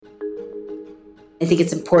I think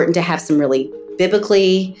it's important to have some really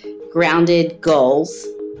biblically grounded goals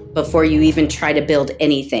before you even try to build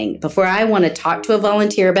anything. Before I want to talk to a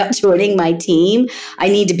volunteer about joining my team, I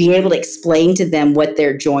need to be able to explain to them what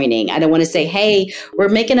they're joining. I don't want to say, hey, we're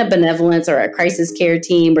making a benevolence or a crisis care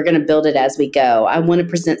team. We're going to build it as we go. I want to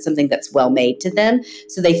present something that's well made to them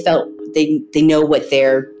so they felt they know what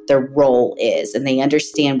their role is and they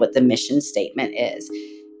understand what the mission statement is.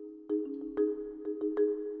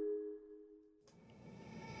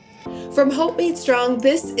 From Hope Made Strong,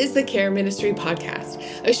 this is the Care Ministry Podcast,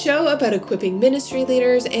 a show about equipping ministry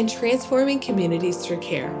leaders and transforming communities through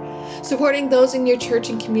care. Supporting those in your church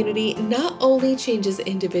and community not only changes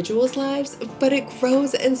individuals' lives, but it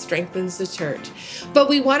grows and strengthens the church. But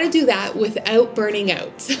we want to do that without burning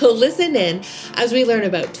out. So listen in as we learn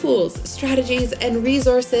about tools, strategies, and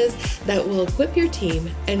resources that will equip your team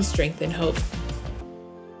and strengthen hope.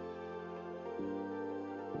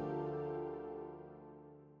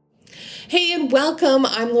 Hey and welcome,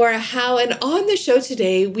 I'm Laura Howe, and on the show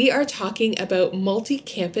today we are talking about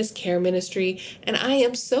multi-campus care ministry, and I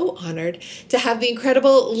am so honored to have the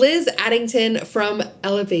incredible Liz Addington from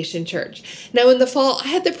Elevation Church. Now in the fall, I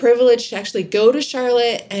had the privilege to actually go to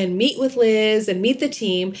Charlotte and meet with Liz and meet the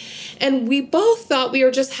team, and we both thought we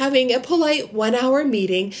were just having a polite 1-hour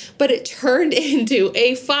meeting, but it turned into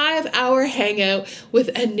a 5-hour hangout with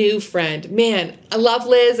a new friend. Man, I love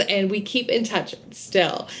Liz and we keep in touch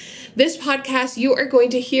still. This podcast, you are going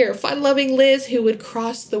to hear fun-loving Liz who would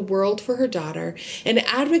cross the world for her daughter, an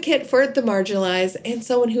advocate for the marginalized, and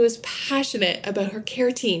someone who is passionate about her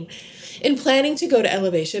care team. In planning to go to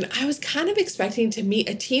Elevation, I was kind of expecting to meet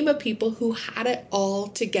a team of people who had it all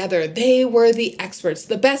together. They were the experts,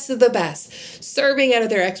 the best of the best, serving out of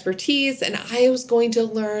their expertise, and I was going to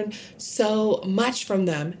learn so much from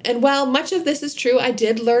them. And while much of this is true, I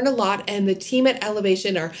did learn a lot, and the team at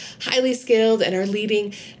Elevation are highly skilled and are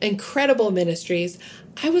leading incredible ministries.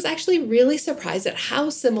 I was actually really surprised at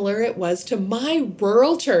how similar it was to my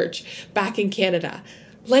rural church back in Canada.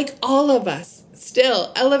 Like all of us,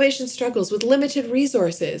 still, Elevation struggles with limited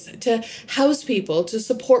resources to house people, to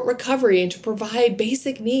support recovery, and to provide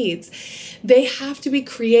basic needs. They have to be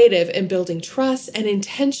creative in building trust and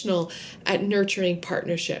intentional at nurturing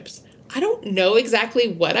partnerships. I don't know exactly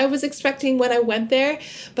what I was expecting when I went there,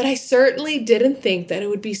 but I certainly didn't think that it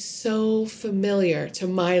would be so familiar to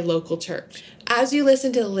my local church. As you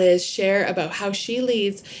listen to Liz share about how she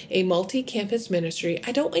leads a multi-campus ministry,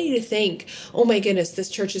 I don't want you to think, oh my goodness, this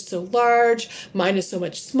church is so large, mine is so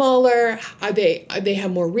much smaller, they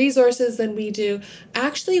have more resources than we do. I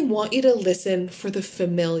actually want you to listen for the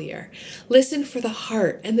familiar. Listen for the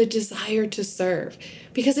heart and the desire to serve.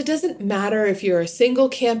 Because it doesn't matter if you're a single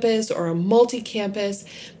campus or a multi-campus,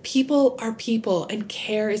 people are people and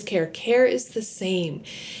care is care. Care is the same.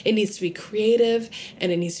 It needs to be creative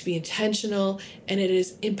and it needs to be intentional and it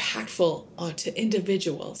is impactful onto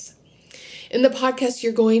individuals. In the podcast,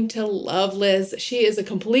 you're going to love Liz. She is a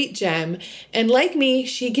complete gem. And like me,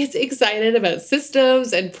 she gets excited about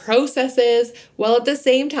systems and processes, while at the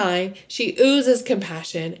same time, she oozes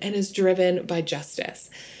compassion and is driven by justice.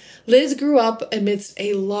 Liz grew up amidst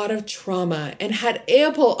a lot of trauma and had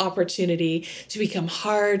ample opportunity to become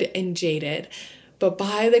hard and jaded. But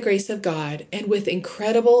by the grace of God and with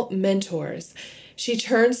incredible mentors, she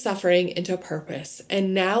turned suffering into purpose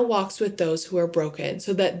and now walks with those who are broken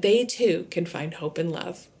so that they too can find hope and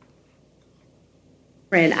love.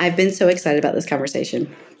 Friend, I've been so excited about this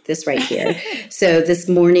conversation. This right here. So this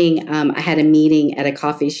morning, I had a meeting at a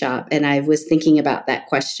coffee shop and I was thinking about that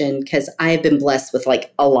question because I have been blessed with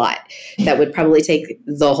like a lot that would probably take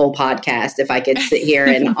the whole podcast if I could sit here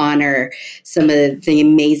and honor some of the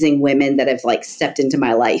amazing women that have like stepped into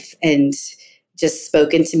my life and just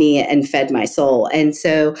spoken to me and fed my soul. And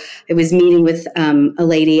so I was meeting with a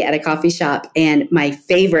lady at a coffee shop and my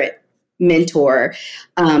favorite mentor,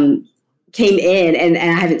 came in and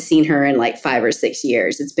I haven't seen her in like 5 or 6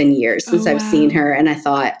 years. It's been years since I've seen her. And I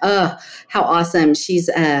thought, oh, how awesome. She's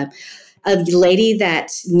a lady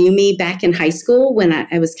that knew me back in high school when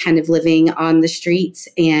I was kind of living on the streets.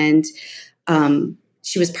 And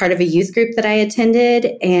she was part of a youth group that I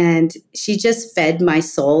attended. And she just fed my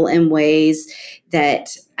soul in ways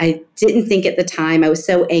that I didn't think at the time. I was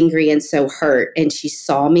so angry and so hurt. And she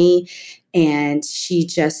saw me. And she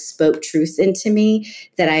just spoke truth into me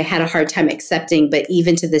that I had a hard time accepting. But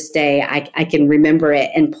even to this day, I can remember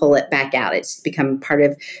it and pull it back out. It's become part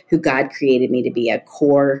of who God created me to be, a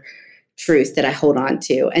core truth that I hold on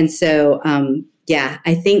to. And so,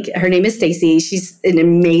 I think her name is Stacy. She's an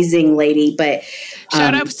amazing lady. But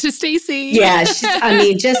shout out to Stacy. Yeah,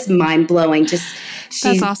 she's, just mind blowing. Just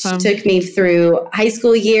That's She awesome. took me through high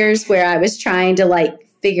school years where I was trying to like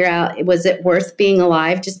figure out, was it worth being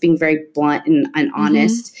alive? Just being very blunt and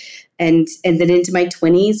honest. And then into my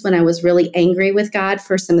 20s when I was really angry with God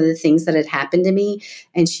for some of the things that had happened to me.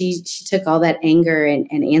 And she took all that anger and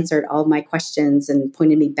answered all my questions and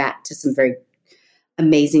pointed me back to some very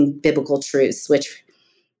amazing biblical truths, which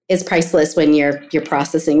is priceless when you're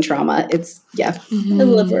processing trauma. It's, I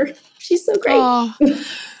love her. She's so great. Oh,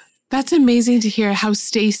 that's amazing to hear how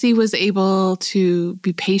Stacy was able to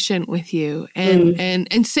be patient with you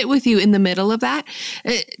and sit with you in the middle of that.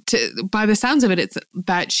 By the sounds of it, it's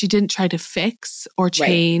that she didn't try to fix or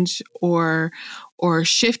change or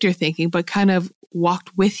shift your thinking, but kind of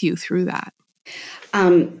walked with you through that.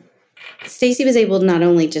 Stacy was able not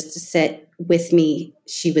only just to sit with me,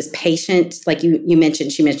 she was patient. Like you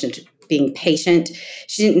mentioned, she mentioned being patient.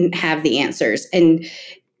 She didn't have the answers. And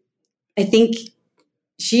I think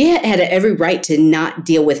she had every right to not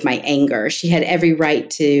deal with my anger. She had every right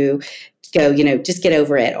to go, just get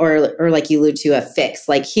over it. Or like you allude to, a fix,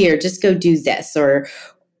 like, here, just go do this, or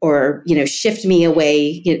shift me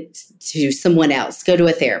away to someone else, go to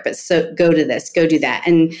a therapist, so go to this, go do that.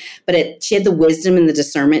 But she had the wisdom and the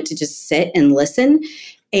discernment to just sit and listen.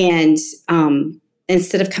 And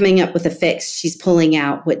instead of coming up with a fix, she's pulling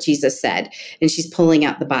out what Jesus said, and she's pulling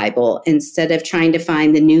out the Bible instead of trying to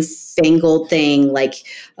find the newfangled thing like,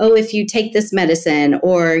 oh, if you take this medicine,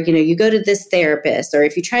 or, you go to this therapist, or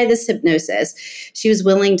if you try this hypnosis. She was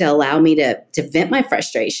willing to allow me to vent my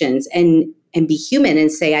frustrations and be human and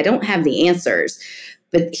say, I don't have the answers,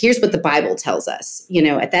 but here's what the Bible tells us.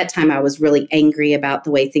 At that time, I was really angry about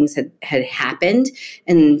the way things had happened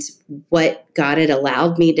and what God had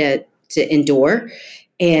allowed me to endure.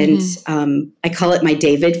 And I call it my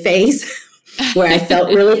David phase, where I felt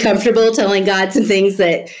really comfortable telling God some things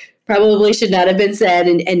that probably should not have been said,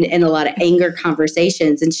 and a lot of anger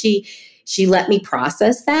conversations. And she let me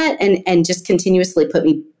process that and just continuously put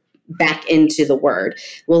me back into the word.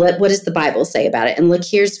 Well, what does the Bible say about it? And look,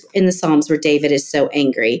 here's in the Psalms where David is so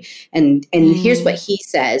angry, and here's what he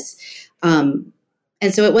says.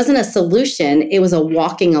 And so it wasn't a solution, it was a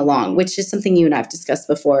walking along, which is something you and I've discussed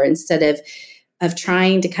before. Instead of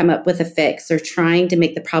trying to come up with a fix or trying to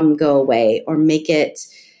make the problem go away or make it,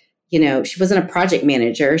 she wasn't a project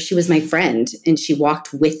manager. She was my friend, and she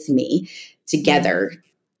walked with me together,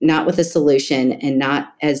 not with a solution and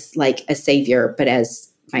not as like a savior, but as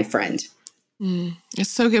my friend. It's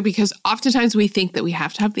so good, because oftentimes we think that we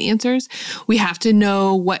have to have the answers. We have to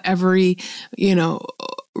know what every,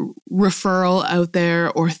 referral out there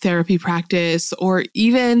or therapy practice, or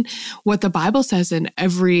even what the Bible says in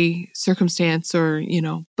every circumstance, or,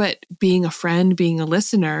 but being a friend, being a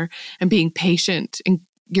listener, and being patient, and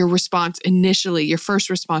your response initially, your first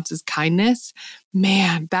response is kindness.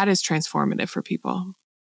 Man, that is transformative for people.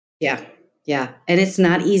 Yeah. Yeah. And it's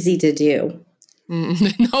not easy to do.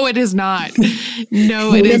 No, it is not.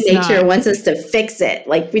 No, it is not. Nature wants us to fix it.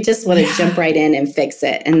 Like, we just want to jump right in and fix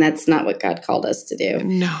it. And that's not what God called us to do.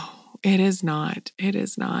 No, it is not. It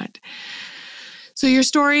is not. So your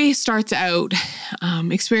story starts out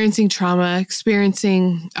experiencing trauma,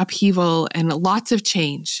 experiencing upheaval, and lots of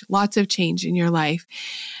change in your life.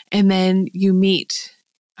 And then you meet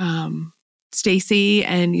Stacy,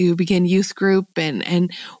 and you begin youth group.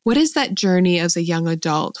 And what is that journey as a young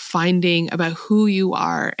adult, finding about who you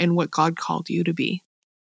are and what God called you to be?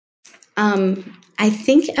 I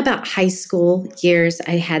think about high school years,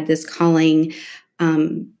 I had this calling.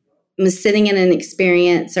 I was sitting in an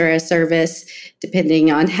experience or a service,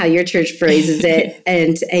 depending on how your church phrases it,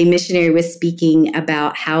 and a missionary was speaking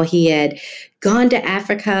about how he had gone to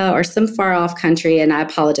Africa or some far off country. And I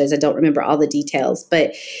apologize, I don't remember all the details,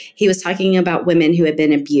 but he was talking about women who had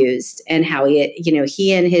been abused and how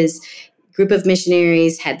he and his group of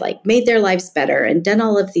missionaries had like made their lives better and done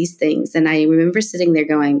all of these things. And I remember sitting there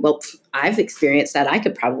going, well, I've experienced that. I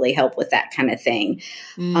could probably help with that kind of thing.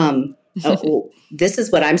 This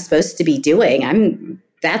is what I'm supposed to be doing.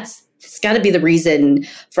 It's got to be the reason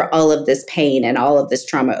for all of this pain and all of this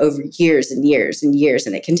trauma over years and years and years.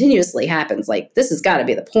 And it continuously happens. Like, this has got to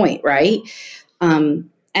be the point, right? And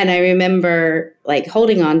I remember like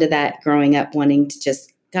holding on to that growing up, wanting to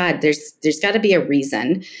just, God, there's got to be a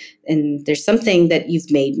reason. And there's something that you've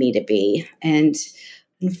made me to be. And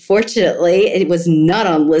unfortunately, it was not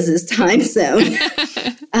on Liz's time zone.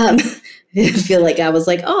 I feel like I was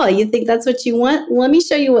like, oh, you think that's what you want? Let me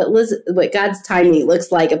show you what God's timing looks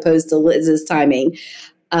like opposed to Liz's timing.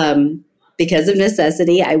 Because of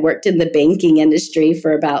necessity, I worked in the banking industry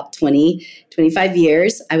for about 25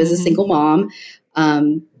 years. I was a single mom,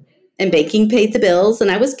 and banking paid the bills, and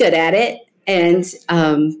I was good at it. And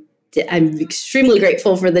I'm extremely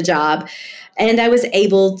grateful for the job. And I was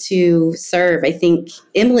able to serve. I think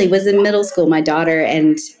Emily was in middle school, my daughter,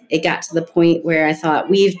 and it got to the point where I thought,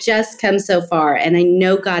 we've just come so far, and I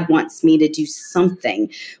know God wants me to do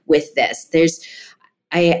something with this.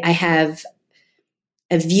 I have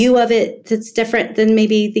a view of it that's different than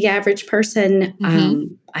maybe the average person.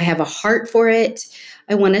 I have a heart for it.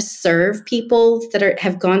 I want to serve people that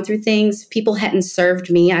have gone through things. If people hadn't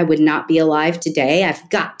served me, I would not be alive today. I've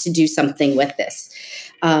got to do something with this.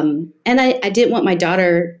 And I didn't want my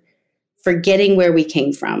daughter forgetting where we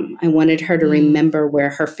came from. I wanted her to remember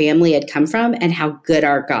where her family had come from and how good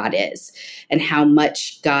our God is and how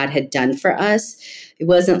much God had done for us. It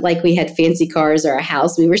wasn't like we had fancy cars or a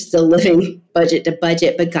house. We were still living budget to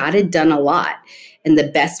budget, but God had done a lot. And the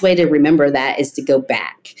best way to remember that is to go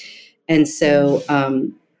back. And so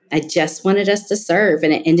I just wanted us to serve.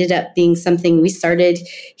 And it ended up being something we started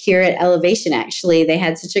here at Elevation, actually. They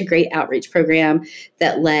had such a great outreach program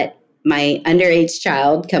that let my underage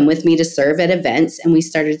child come with me to serve at events, and we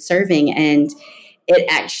started serving, and it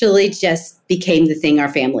actually just became the thing our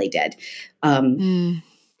family did.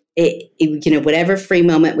 Whatever free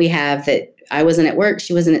moment we have, that I wasn't at work,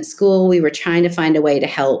 she wasn't at school, we were trying to find a way to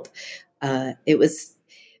help. It was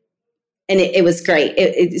great.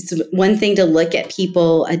 It's one thing to look at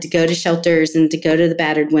people, to go to shelters and to go to the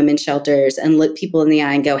battered women's shelters and look people in the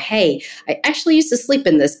eye and go, hey, I actually used to sleep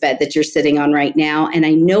in this bed that you're sitting on right now. And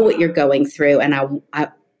I know what you're going through. And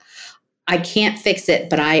I can't fix it,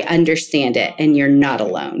 but I understand it. And you're not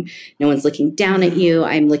alone. No one's looking down at you.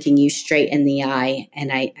 I'm looking you straight in the eye.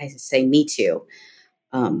 And I say, me too.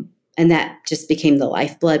 And that just became the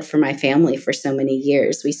lifeblood for my family for so many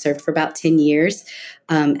years. We served for about 10 years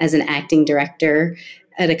as an acting director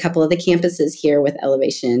at a couple of the campuses here with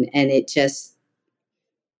Elevation. And it just,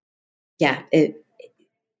 I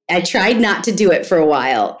tried not to do it for a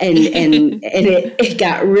while. And it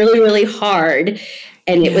got really, really hard.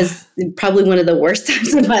 And it was probably one of the worst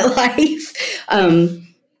times of my life.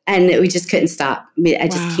 And we just couldn't stop. I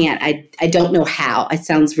just can't. I don't know how. It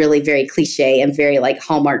sounds really very cliche and very like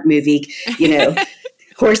Hallmark movie,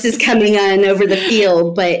 horses coming on over the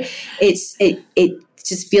field. But it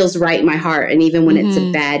just feels right in my heart. And even when it's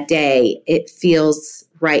a bad day, it feels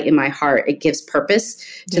right in my heart. It gives purpose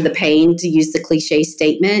to the pain, to use the cliche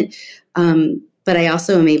statement. But I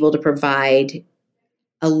also am able to provide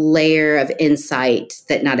a layer of insight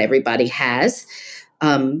that not everybody has.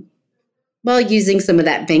 While using some of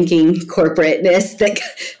that banking corporateness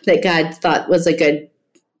that God thought was a good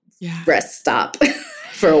rest stop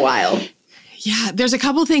for a while. Yeah, there's a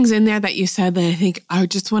couple things in there that you said that I think I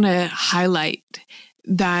just want to highlight.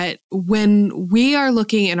 That when we are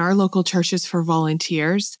looking in our local churches for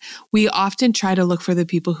volunteers, we often try to look for the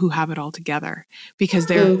people who have it all together because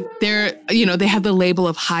they're they have the label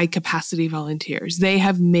of high capacity volunteers. They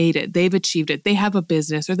have made it, they've achieved it. They have a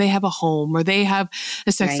business, or they have a home, or they have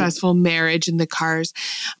a successful marriage in the cars.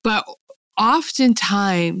 But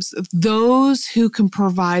oftentimes, those who can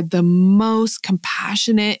provide the most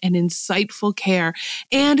compassionate and insightful care,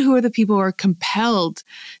 and who are the people who are compelled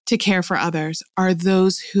to care for others, are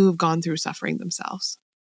those who have gone through suffering themselves.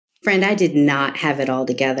 Friend, I did not have it all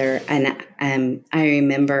together. And I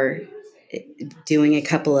remember doing a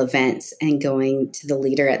couple events and going to the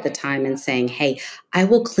leader at the time and saying, hey, I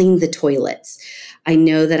will clean the toilets. I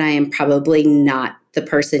know that I am probably not the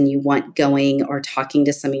person you want going or talking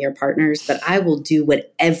to some of your partners, but I will do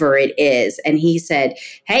whatever it is. And he said,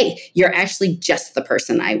 hey, you're actually just the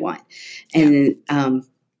person I want. And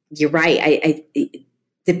you're right.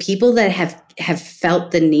 The people that have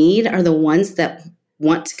felt the need are the ones that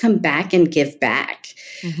want to come back and give back.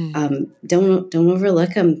 Don't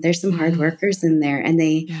overlook them. There's some hard workers in there, and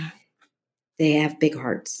they have big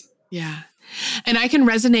hearts. Yeah. And I can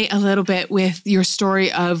resonate a little bit with your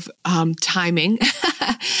story of timing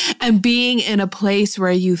and being in a place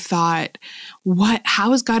where you thought,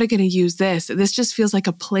 how is God going to use this? This just feels like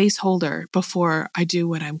a placeholder before I do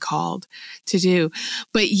what I'm called to do.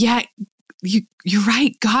 But yet, you're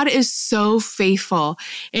right. God is so faithful,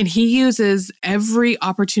 and he uses every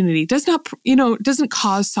opportunity. Doesn't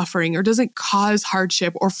cause suffering or doesn't cause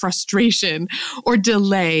hardship or frustration or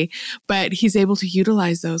delay, but he's able to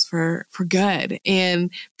utilize those for good.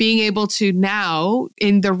 And being able to now,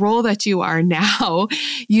 in the role that you are now,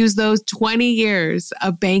 use those 20 years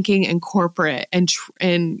of banking and corporate and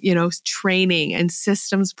training and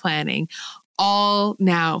systems planning, all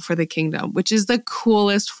now for the kingdom, which is the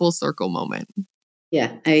coolest full circle moment.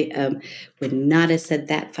 Yeah, I would not have said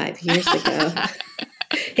that 5 years ago.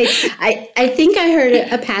 Hey, I think I heard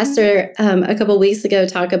a pastor a couple of weeks ago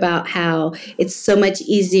talk about how it's so much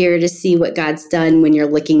easier to see what God's done when you're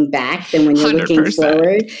looking back than when you're looking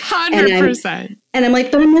forward. 100%. And I'm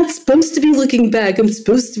like, but I'm not supposed to be looking back. I'm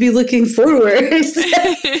supposed to be looking forward.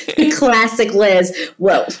 The classic Liz.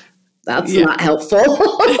 Well, that's not helpful.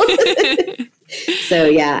 So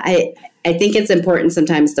yeah, I think it's important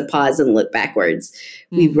sometimes to pause and look backwards.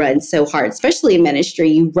 We run so hard, especially in ministry.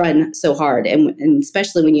 You run so hard, and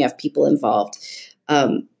especially when you have people involved.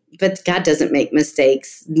 But God doesn't make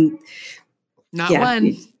mistakes. Not one.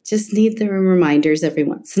 You just need the reminders every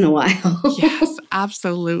once in a while. Yes,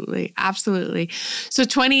 absolutely. Absolutely. So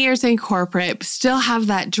 20 years in corporate, still have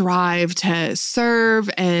that drive to serve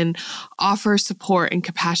and offer support and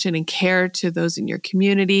compassion and care to those in your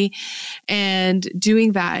community. And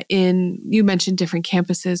doing that you mentioned different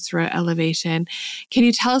campuses throughout Elevation. Can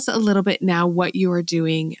you tell us a little bit now what you are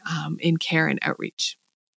doing in care and outreach?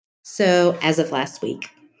 So as of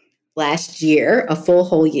last year, a full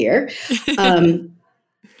whole year,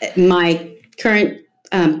 my current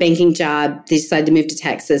banking job, they decided to move to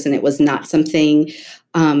Texas, and it was not something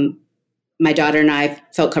my daughter and I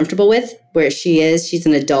felt comfortable with. Where she's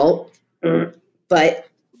an adult, but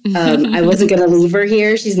I wasn't going to leave her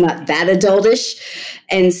here. She's not that adultish.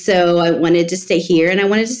 And so I wanted to stay here, and I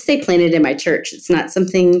wanted to stay planted in my church. It's not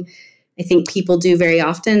something I think people do very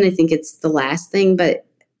often. I think it's the last thing, but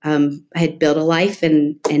I had built a life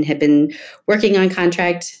and had been working on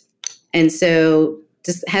contract. And so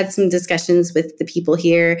just had some discussions with the people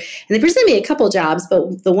here, and they presented me a couple jobs,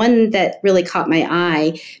 but the one that really caught my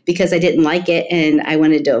eye because I didn't like it and I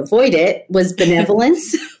wanted to avoid it was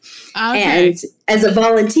benevolence. Okay. And as a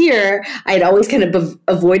volunteer, I had always kind of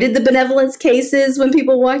avoided the benevolence cases when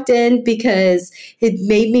people walked in because it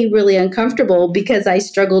made me really uncomfortable because I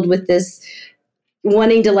struggled with this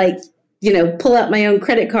wanting to pull out my own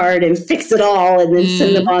credit card and fix it all and then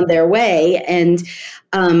send them on their way. And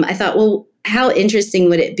I thought, well, how interesting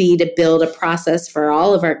would it be to build a process for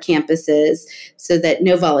all of our campuses so that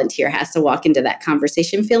no volunteer has to walk into that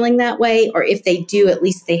conversation feeling that way? Or if they do, at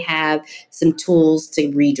least they have some tools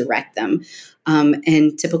to redirect them.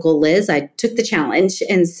 And typical Liz, I took the challenge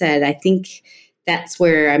and said, I think that's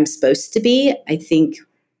where I'm supposed to be. I think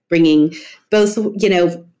bringing both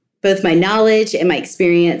my knowledge and my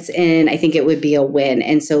experience, and I think it would be a win.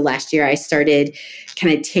 And so last year I started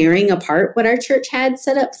kind of tearing apart what our church had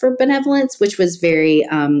set up for benevolence, which was very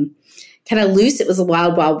kind of loose. It was a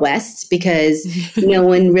wild, wild west because no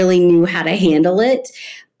one really knew how to handle it.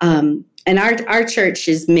 And our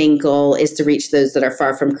church's main goal is to reach those that are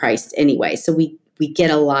far from Christ anyway. So we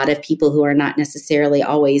get a lot of people who are not necessarily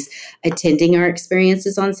always attending our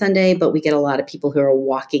experiences on Sunday, but we get a lot of people who are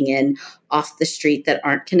walking in off the street that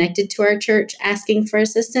aren't connected to our church asking for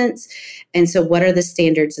assistance. And so what are the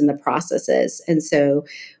standards and the processes? And so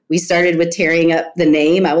we started with tearing up the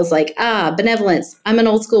name. I was like, benevolence. I'm an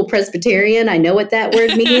old school Presbyterian. I know what that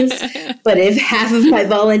word means. But if half of my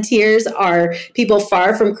volunteers are people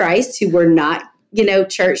far from Christ who were not,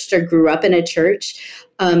 churched or grew up in a church,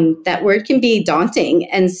 that word can be daunting.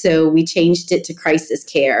 And so we changed it to crisis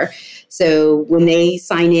care. So when they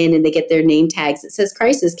sign in and they get their name tags, it says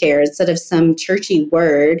crisis care instead of some churchy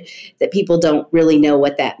word that people don't really know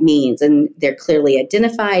what that means. And they're clearly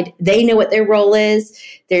identified. They know what their role is.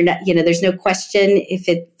 They're not, there's no question if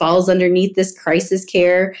it falls underneath this crisis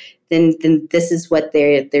care, then this is what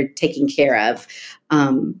they're taking care of.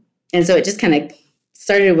 And so it just kind of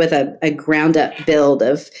started with a ground up build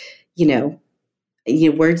of,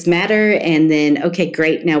 words matter. And then, okay,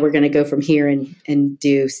 great. Now we're going to go from here and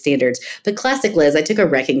do standards. But classic Liz, I took a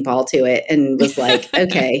wrecking ball to it and was like,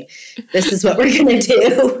 okay, this is what we're going to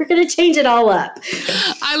do. We're going to change it all up.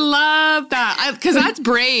 I love that because that's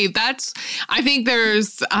brave. I think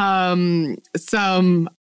there's some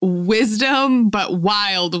wisdom, but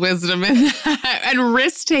wild wisdom in that and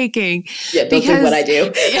risk taking. Yeah, don't do what I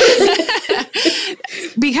do.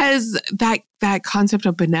 Because that concept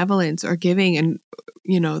of benevolence or giving and,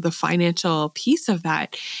 the financial piece of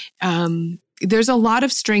that, there's a lot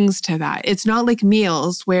of strings to that. It's not like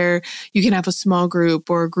meals where you can have a small group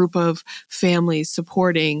or a group of families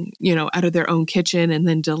supporting, out of their own kitchen and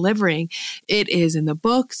then delivering. It is in the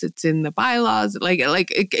books. It's in the bylaws,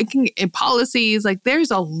 it can in policies.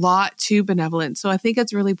 There's a lot to benevolence. So I think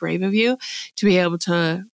it's really brave of you to be able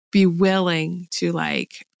to be willing to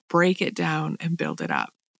break it down and build it up.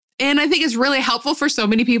 And I think it's really helpful for so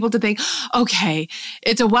many people to think, okay,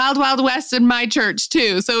 it's a wild, wild west in my church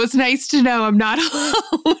too. So it's nice to know I'm not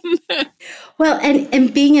alone. Well,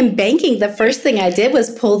 and being in banking, the first thing I did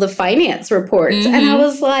was pull the finance reports. Mm-hmm. And I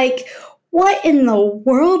was like, what in the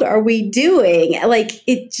world are we doing? Like,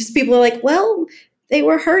 it just, people are like, well, they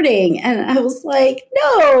were hurting. And I was like,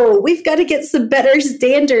 no, we've got to get some better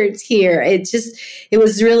standards here. It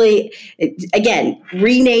was really, again,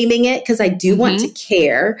 renaming it, because I do want to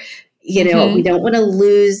care. You know, we don't want to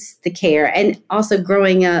lose the care. And also,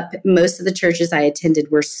 growing up, most of the churches I attended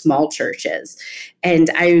were small churches. And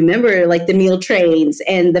I remember like the meal trains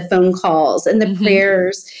and the phone calls and the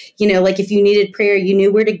prayers. You know, like if you needed prayer, you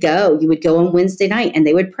knew where to go. You would go on Wednesday night and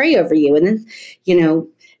they would pray over you. And then, you know,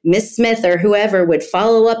 Miss Smith or whoever would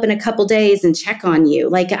follow up in a couple days and check on you.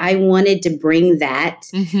 Like, I wanted to bring that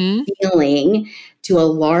feeling to a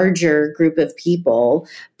larger group of people,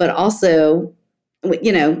 but also,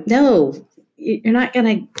 you know, no, you're not going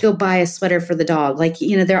to go buy a sweater for the dog. Like,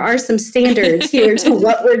 you know, there are some standards here to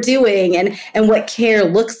what we're doing and what care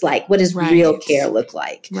looks like. What does real care look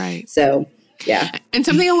like? Right. So, yeah. And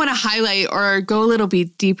something I want to highlight or go a little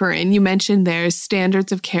bit deeper in, you mentioned there's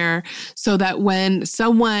standards of care, so that when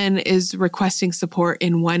someone is requesting support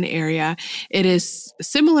in one area, it is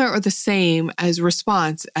similar or the same as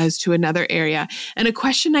response as to another area. And a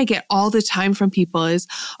question I get all the time from people is,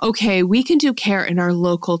 okay, we can do care in our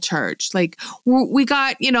local church. Like, we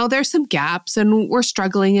got, you know, there's some gaps and we're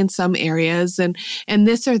struggling in some areas and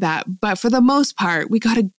this or that. But for the most part, we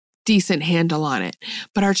got a decent handle on it.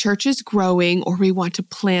 But our church is growing, or we want to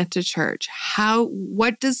plant a church.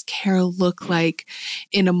 What does care look like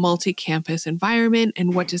in a multi-campus environment?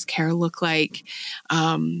 And what does care look like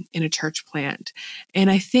in a church plant?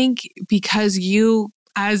 And I think because you,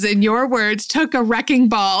 as in your words, took a wrecking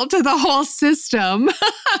ball to the whole system.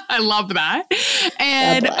 I love that.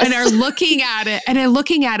 And are looking at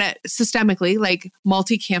it systemically, like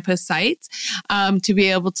multi-campus sites, to be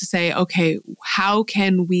able to say, okay, how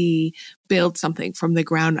can we build something from the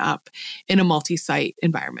ground up in a multi-site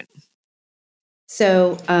environment?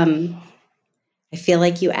 So, I feel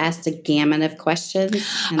like you asked a gamut of questions.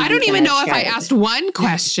 I don't even know if I asked one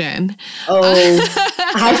question.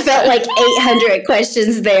 I felt like 800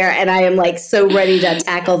 questions there, and I am like so ready to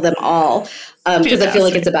tackle them all, because I feel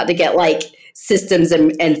like it's about to get like systems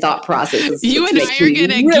and thought processes. You and I are going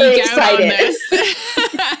to really geek out on this.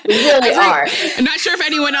 We really are. I'm not sure if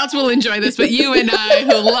anyone else will enjoy this, but you and I,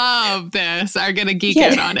 who love this, are going to geek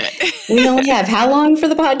out on it. We only have how long for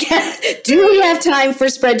the podcast? Do we have time for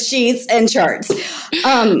spreadsheets and charts?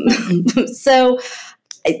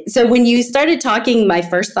 So when you started talking, my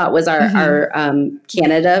first thought was our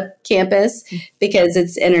Canada campus, because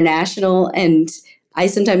it's international, and I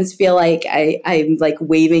sometimes feel like I'm like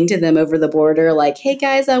waving to them over the border, like, hey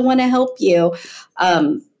guys, I want to help you.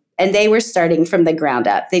 And they were starting from the ground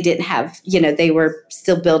up. They didn't have, you know, they were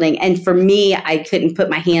still building. And for me, I couldn't put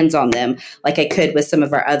my hands on them like I could with some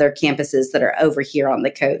of our other campuses that are over here on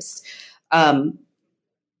the coast.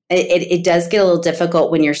 It does get a little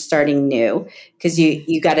difficult when you're starting new, because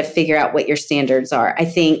you got to figure out what your standards are. I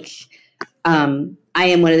think I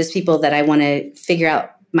am one of those people that I want to figure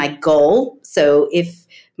out my goal. So if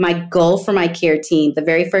my goal for my care team, the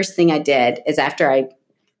very first thing I did is, after I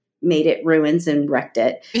made it ruins and wrecked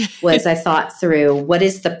it, was I thought through, what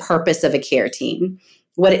is the purpose of a care team?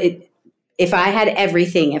 If I had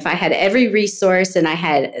everything, if I had every resource, and I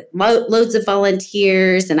had loads of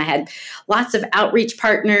volunteers, and I had lots of outreach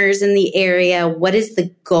partners in the area, what is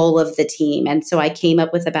the goal of the team? And so I came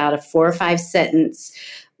up with about a 4 or 5 sentence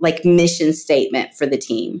like mission statement for the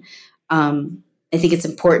team. I think it's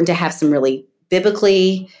important to have some really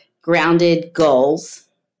biblically grounded goals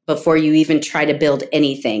before you even try to build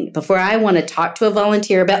anything. Before I want to talk to a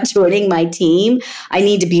volunteer about joining my team, I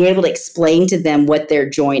need to be able to explain to them what they're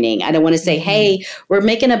joining. I don't want to say, hey, we're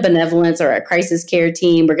making a benevolence or a crisis care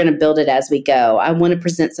team. We're going to build it as we go. I want to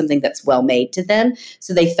present something that's well made to them,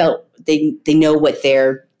 so they felt they know what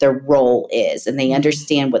their role is, and they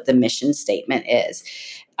understand what the mission statement is.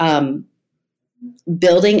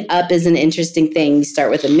 Building up is an interesting thing. You start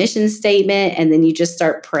with a mission statement, and then you just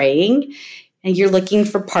start praying, and you're looking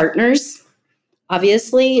for partners.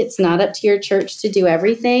 Obviously, it's not up to your church to do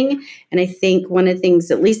everything. And I think one of the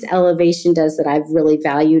things, at least Elevation does, that I've really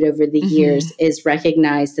valued over the years is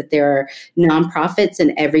recognize that there are nonprofits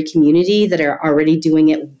in every community that are already doing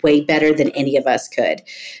it way better than any of us could.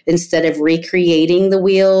 Instead of recreating the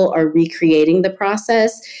wheel or recreating the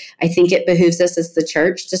process, I think it behooves us as the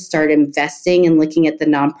church to start investing and looking at the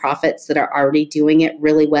nonprofits that are already doing it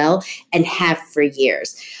really well and have for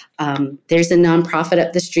years. There's a nonprofit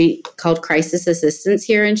up the street called Crisis Assistance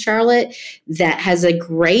here in Charlotte that has a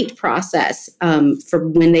great process for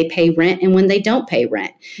when they pay rent and when they don't pay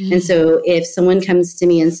rent. Mm. And so if someone comes to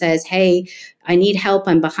me and says, hey, I need help,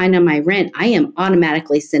 I'm behind on my rent, I am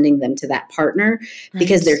automatically sending them to that partner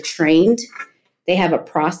because they're trained. They have a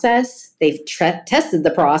process. They've tested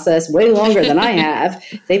the process way longer than I have.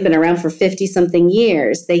 They've been around for 50-something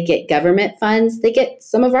years. They get government funds. They get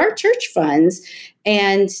some of our church funds.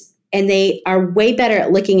 And they are way better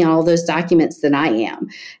at looking at all those documents than I am.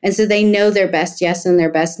 And so they know their best yes and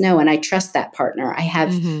their best no. And I trust that partner. I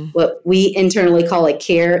have what we internally call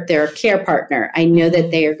they're a care partner. I know that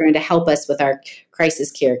they are going to help us with our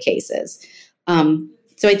crisis care cases.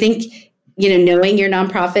 So I think, knowing your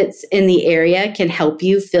nonprofits in the area can help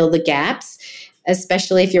you fill the gaps,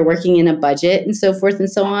 especially if you're working in a budget and so forth and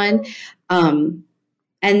so on. And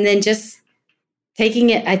then just taking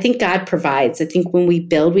it, I think God provides. I think when we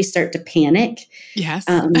build, we start to panic. Yes.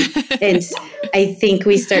 And I think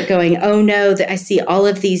we start going, oh no, I see all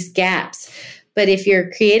of these gaps. But if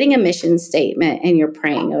you're creating a mission statement and you're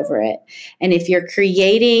praying over it, and if you're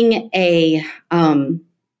creating a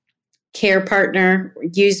care partner,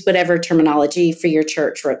 use whatever terminology for your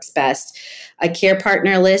church works best, a care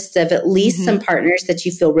partner list of at least some partners that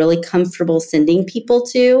you feel really comfortable sending people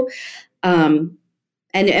to. And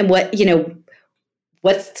what,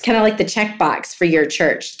 what's kind of like the checkbox for your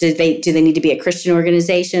church? Do they need to be a Christian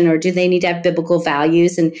organization, or do they need to have biblical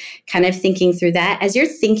values? And kind of thinking through that as you're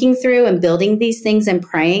thinking through and building these things and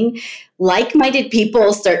praying, like-minded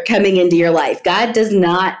people start coming into your life. God does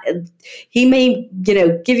not, he may,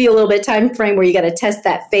 give you a little bit of time frame where you got to test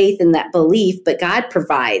that faith and that belief, but God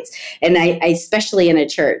provides. And I especially in a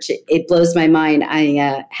church, it blows my mind.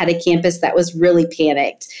 I had a campus that was really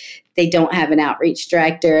panicked. They don't have an outreach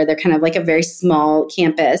director. They're kind of like a very small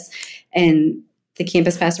campus. And the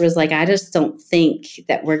campus pastor was like, I just don't think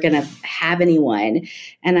that we're going to have anyone.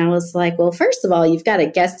 And I was like, well, first of all, you've got a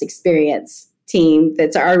guest experience team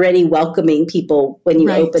that's already welcoming people when you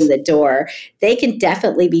open the door. They can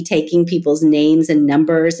definitely be taking people's names and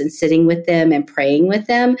numbers and sitting with them and praying with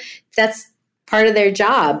them. That's part of their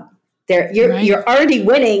job. You're already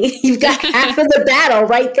winning. You've got half of the battle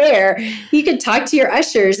right there. You can talk to your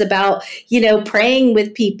ushers about, praying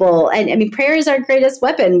with people. And prayer is our greatest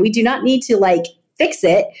weapon. We do not need to fix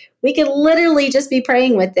it. We could literally just be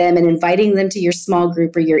praying with them and inviting them to your small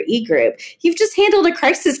group or your e-group. You've just handled a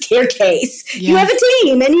crisis care case. Yes. You have a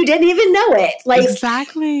team and you didn't even know it.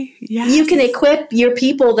 Exactly. Yes. You can equip your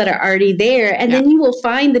people that are already there. And then you will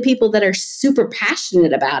find the people that are super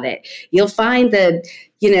passionate about it. You'll find the,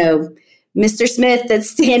 Mr. Smith that's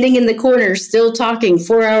standing in the corner still talking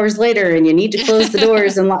 4 hours later, and you need to close the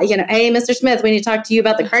doors and, hey, Mr. Smith, we need to talk to you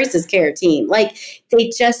about the crisis care team. They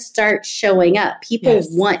just start showing up. People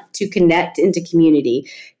want to connect into community.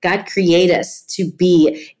 God created us to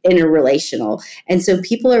be interrelational. And so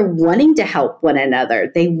people are wanting to help one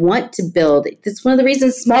another. They want to build. That's one of the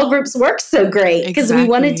reasons small groups work so great, because we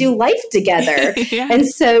want to do life together. And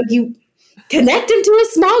so you connect them to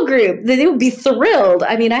a small group. They would be thrilled.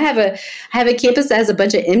 I have a campus that has a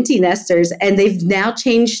bunch of empty nesters, and they've now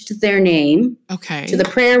changed their name to the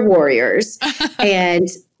Prayer Warriors. And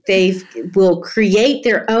they will create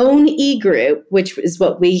their own e-group, which is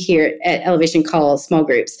what we here at Elevation call small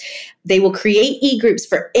groups. They will create e-groups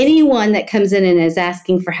for anyone that comes in and is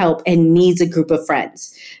asking for help and needs a group of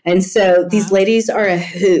friends. And so these ladies are a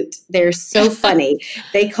hoot. They're so funny.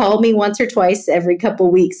 They call me once or twice every couple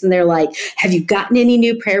of weeks, and they're like, have you gotten any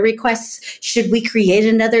new prayer requests? Should we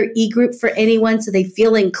create another e-group for anyone so they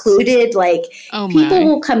feel included? People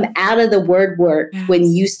will come out of the word work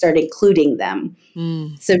when you start including them.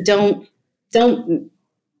 So don't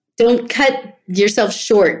cut yourself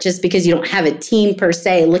short just because you don't have a team per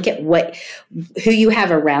se. Look at who you have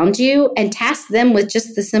around you and task them with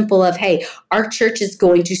just the simple of, hey, our church is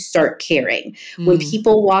going to start caring. When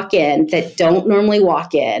people walk in that don't normally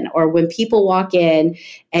walk in, or when people walk in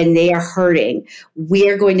and they are hurting, we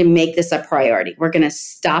are going to make this a priority. We're going to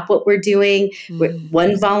stop what we're doing.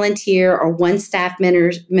 One volunteer or one staff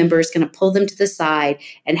member is going to pull them to the side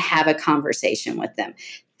and have a conversation with them.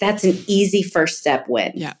 That's an easy first step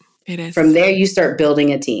win. Yeah, it is. From there, you start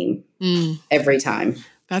building a team every time.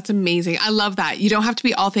 That's amazing. I love that. You don't have to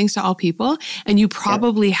be all things to all people. And you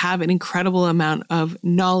probably have an incredible amount of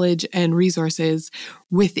knowledge and resources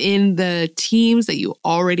within the teams that you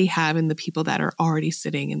already have and the people that are already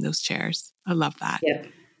sitting in those chairs. I love that. Yep.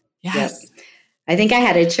 Yes. Yep. I think I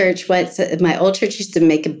had a church once. My old church used to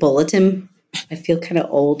make a bulletin I feel kind of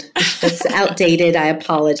old. That's outdated. I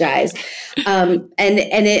apologize. And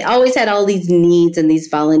it always had all these needs and these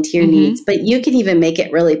volunteer needs, but you can even make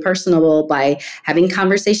it really personable by having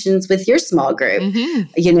conversations with your small group,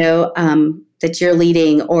 that you're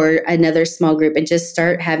leading, or another small group, and just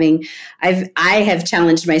start having, I have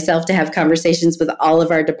challenged myself to have conversations with all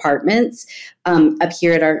of our departments up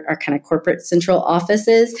here at our kind of corporate central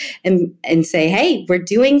offices and say, hey, we're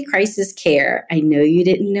doing crisis care. I know you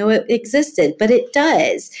didn't know it existed, but it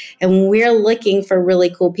does. And we're looking for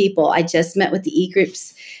really cool people. I just met with the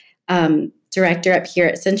e-groups director up here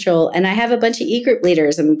at Central, and I have a bunch of e-group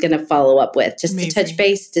leaders I'm going to follow up with just to touch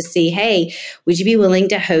base to see, hey, would you be willing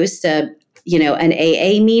to host an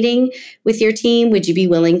AA meeting with your team? Would you be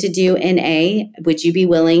willing to do NA? Would you be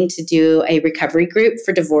willing to do a recovery group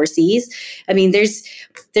for divorcees? I mean, there's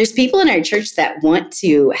people in our church that want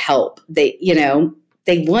to help. They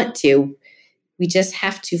want to. We just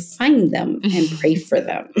have to find them and pray for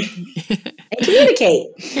them and communicate.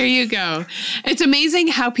 There you go. It's amazing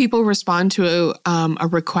how people respond to a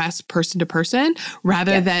request person to person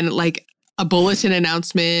rather than like a bulletin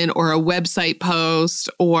announcement or a website post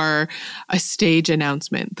or a stage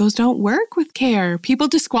announcement. Those don't work with care. People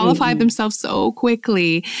disqualify themselves so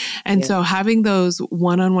quickly. And so having those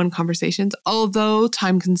one-on-one conversations, although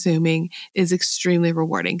time consuming, is extremely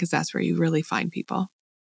rewarding because that's where you really find people.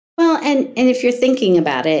 Well, and if you're thinking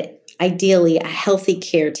about it, ideally a healthy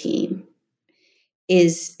care team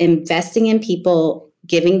is investing in people,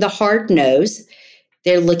 giving the hard no's.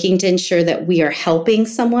 They're looking to ensure that we are helping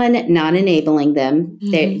someone, not enabling them.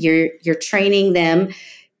 That you're training them.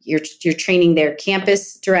 You're training their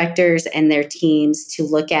campus directors and their teams to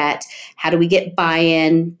look at how do we get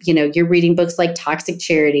buy-in. You're reading books like Toxic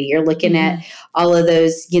Charity. You're looking at all of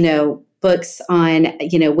those, books on,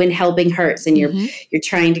 when helping hurts, and you're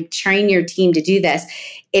trying to train your team to do this.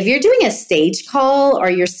 If you're doing a stage call or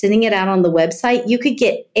you're sending it out on the website, you could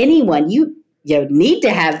get anyone. You need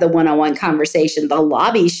to have the one-on-one conversation. The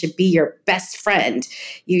lobby should be your best friend.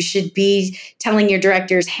 You should be telling your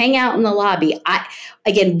directors, hang out in the lobby.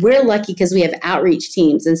 Again, we're lucky because we have outreach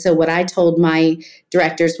teams. And so what I told my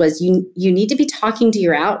directors was you need to be talking to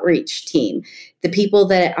your outreach team, the people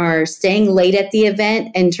that are staying late at the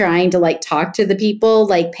event and trying to talk to the people,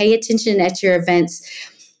 pay attention at your events.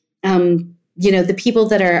 The people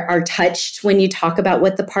that are touched when you talk about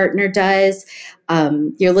what the partner does.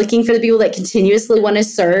 You're looking for the people that continuously want to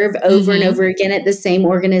serve over and over again at the same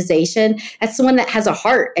organization. That's the one that has a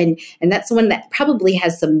heart, and that's the one that probably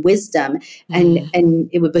has some wisdom. And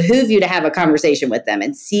it would behoove you to have a conversation with them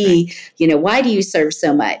and see, why do you serve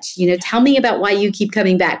so much? Tell me about why you keep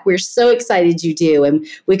coming back. We're so excited you do, and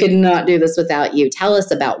we could not do this without you. Tell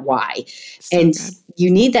us about why. So and good. You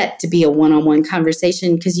need that to be a one-on-one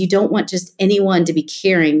conversation because you don't want just anyone to be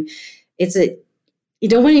caring. You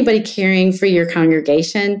don't want anybody caring for your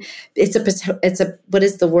congregation. It's a what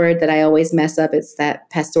is the word that I always mess up? It's that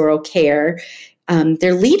pastoral care.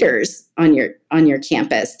 They're leaders on your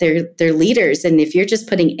campus. They're leaders, and if you're just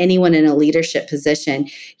putting anyone in a leadership position,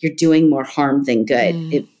 you're doing more harm than good.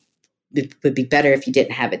 It would be better if you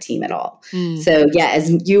didn't have a team at all. So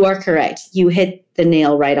as you are correct, you hit the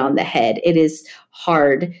nail right on the head. It is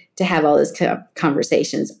hard to have all those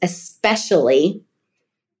conversations, especially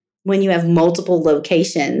when you have multiple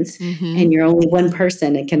locations and you're only one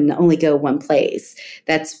person and can only go one place.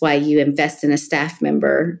 That's why you invest in a staff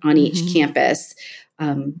member on each campus.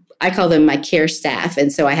 I call them my care staff.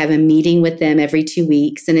 And so I have a meeting with them every 2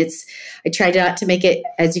 weeks. And I try not to make it,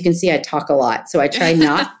 as you can see, I talk a lot. So I try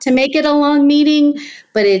not to make it a long meeting,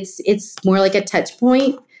 but it's more like a touch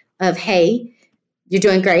point of, hey, you're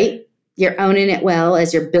doing great. You're owning it well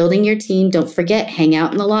as you're building your team. Don't forget, hang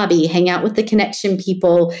out in the lobby, hang out with the connection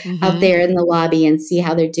people out there in the lobby and see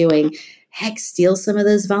how they're doing. Heck, steal some of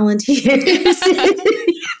those volunteers.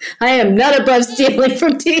 I am not above stealing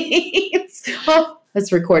from teams. Oh,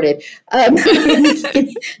 that's recorded. I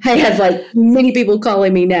have many people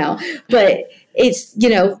calling me now, but it's,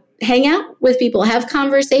 hang out with people, have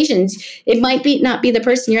conversations. It might not be the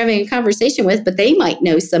person you're having a conversation with, but they might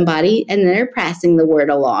know somebody and they're passing the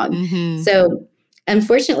word along. So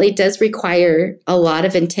unfortunately, it does require a lot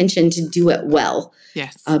of intention to do it well.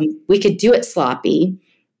 Yes. We could do it sloppy,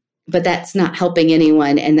 but that's not helping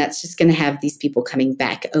anyone. And that's just going to have these people coming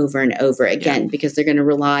back over and over again because they're going to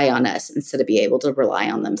rely on us instead of be able to rely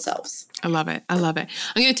on themselves. I love it. I love it.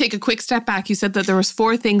 I'm going to take a quick step back. You said that there was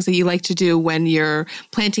 4 things that you like to do when you're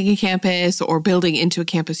planting a campus or building into a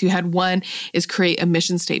campus. You had one is create a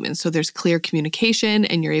mission statement. So there's clear communication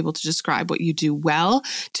and you're able to describe what you do well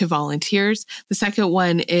to volunteers. The second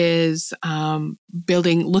one is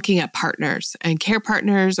looking at partners and care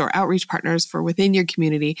partners or outreach partners for within your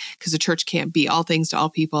community, because the church can't be all things to all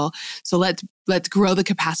people. So let's grow the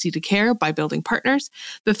capacity to care by building partners.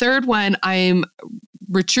 The third one, I'm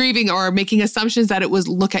retrieving or making assumptions that it was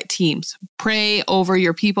look at teams. Pray over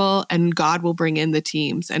your people and God will bring in the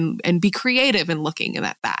teams, and be creative in looking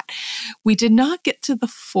at that. We did not get to the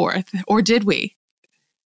fourth, or did we?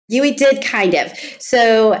 Yeah, we did kind of.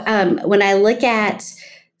 So when I look at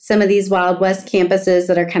some of these Wild West campuses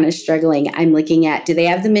that are kind of struggling, I'm looking at, do they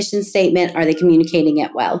have the mission statement? Are they communicating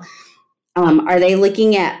it well? Are they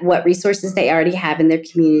looking at what resources they already have in their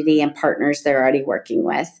community and partners they're already working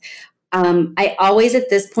with? I always at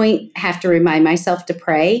this point have to remind myself to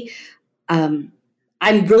pray.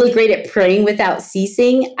 I'm really great at praying without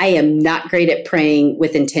ceasing. I am not great at praying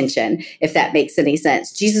with intention, if that makes any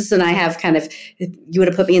sense. Jesus and I have kind of, you would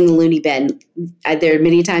have put me in the loony bin. There are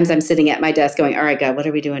many times I'm sitting at my desk going, all right, God, what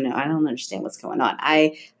are we doing now? I don't understand what's going on.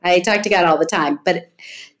 I talk to God all the time, but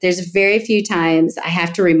there's very few times I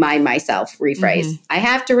have to remind myself, rephrase. I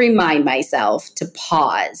have to remind myself to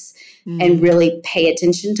pause and really pay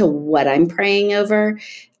attention to what I'm praying over.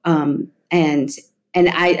 And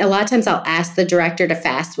a lot of times I'll ask the director to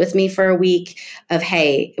fast with me for a week of,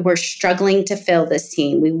 hey, we're struggling to fill this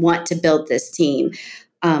team. We want to build this team.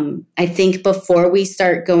 I think before we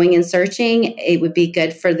start going and searching, it would be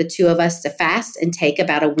good for the two of us to fast and take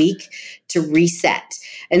about a week to reset.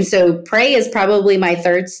 And so pray is probably my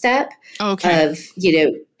third step of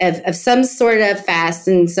some sort of fast.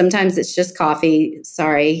 And sometimes it's just coffee,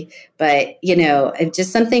 sorry. But,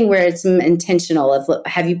 just something where it's intentional of,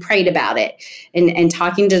 have you prayed about it? And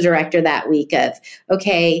talking to the director that week of,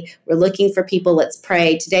 okay, we're looking for people. Let's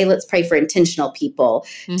pray. Today, let's pray for intentional people.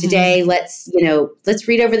 Today, let's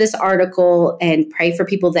read over this article and pray for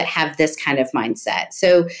people that have this kind of mindset.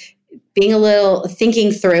 So being a little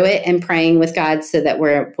thinking through it and praying with God so that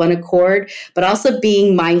we're at one accord, but also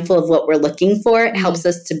being mindful of what we're looking for. It helps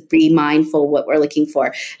us to be mindful of what we're looking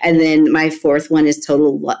for. And then my fourth one is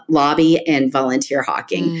total lobby and volunteer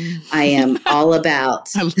hawking. I am all about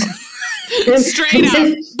straight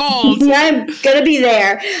up bold. I'm going to be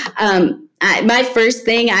there. My first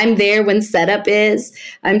thing, I'm there when setup is.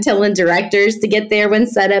 I'm telling directors to get there when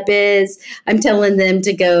setup is. I'm telling them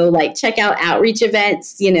to go check out outreach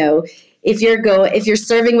events. If you're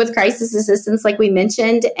serving with crisis assistance, like we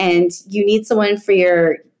mentioned, and you need someone for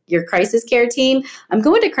your crisis care team, I'm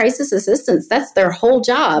going to crisis assistance. That's their whole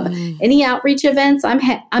job. Any outreach events, I'm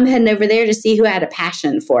heading over there to see who had a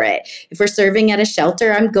passion for it. If we're serving at a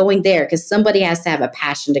shelter, I'm going there because somebody has to have a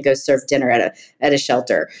passion to go serve dinner at a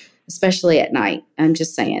shelter. Especially at night. I'm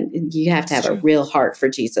just saying, you have to have a real heart for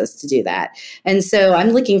Jesus to do that. And so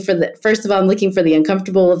I'm looking for the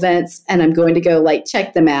uncomfortable events, and I'm going to go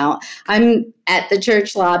check them out. I'm at the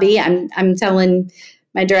church lobby. I'm telling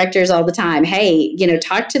my directors all the time, hey,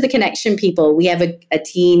 talk to the connection people. We have a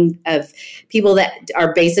team of people that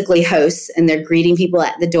are basically hosts, and they're greeting people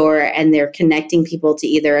at the door, and they're connecting people to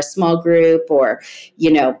either a small group or,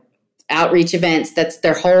 outreach events. That's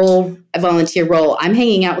their whole volunteer role. I'm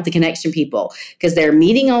hanging out with the connection people because they're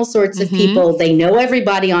meeting all sorts of people. They know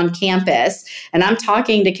everybody on campus. And I'm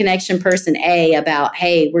talking to connection person A about,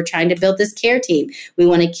 hey, we're trying to build this care team. We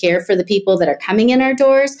want to care for the people that are coming in our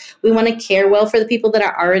doors. We want to care well for the people that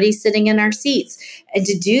are already sitting in our seats. And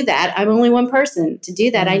to do that, I'm only one person. To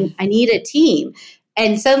do that, I need a team.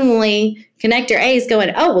 And suddenly connector A is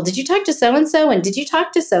going, oh, well, did you talk to so-and-so? And did you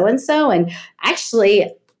talk to so-and-so? And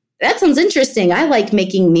actually, that sounds interesting. I like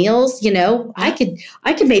making meals. I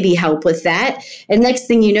could maybe help with that. And next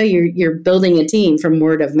thing you know, you're building a team from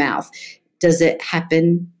word of mouth. Does it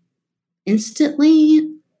happen instantly?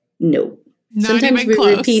 No. Sometimes we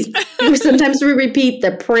repeat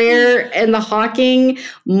the prayer and the hawking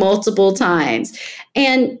multiple times.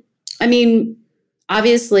 And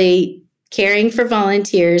obviously, caring for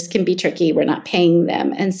volunteers can be tricky. We're not paying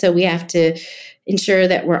them, and so we have to ensure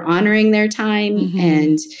that we're honoring their time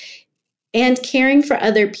and caring for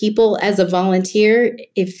other people as a volunteer.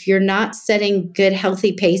 If you're not setting good,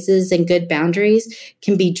 healthy paces and good boundaries,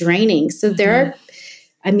 can be draining. So there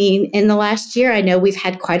are, in the last year, I know we've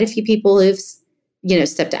had quite a few people who've,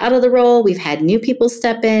 stepped out of the role. We've had new people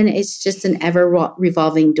step in. It's just an ever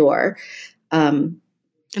revolving door.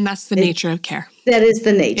 And that's the nature of care. That is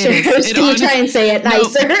the nature. I was going to try and say it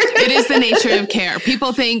nicer. No, it is the nature of care.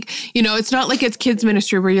 People think, it's not like it's kids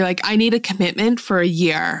ministry where you're like, I need a commitment for a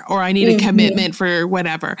year or I need a commitment for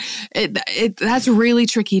whatever. That's really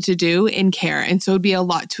tricky to do in care. And so it'd be a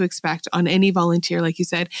lot to expect on any volunteer, like you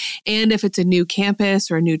said. And if it's a new campus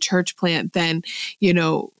or a new church plant, then,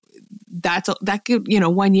 that could,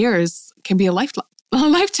 1 year can be a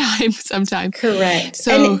lifetime sometimes. Correct.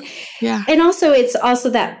 So, And also, it's also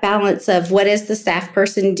that balance of what as the staff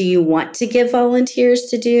person do you want to give volunteers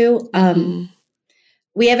to do?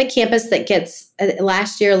 We have a campus that gets,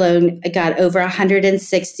 last year alone, got over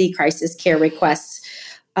 160 crisis care requests.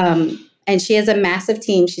 And she has a massive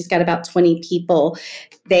team. She's got about 20 people.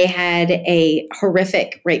 They had a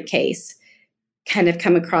horrific rape case kind of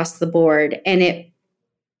come across the board,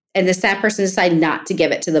 and the staff person decided not to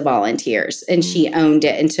give it to the volunteers. And she owned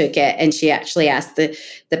it and took it. And she actually asked the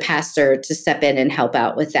pastor to step in and help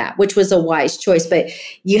out with that, which was a wise choice. But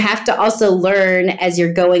you have to also learn as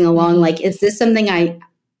you're going along, like, is this something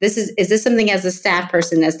is this something as a staff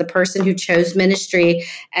person, as the person who chose ministry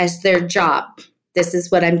as their job? This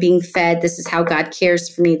is what I'm being fed. This is how God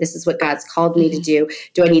cares for me. This is what God's called me to do.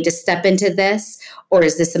 Do I need to step into this? Or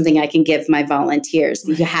is this something I can give my volunteers?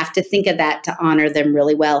 You have to think of that to honor them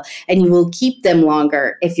really well. And you will keep them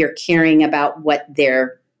longer if you're caring about what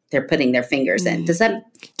they're putting their fingers in. Am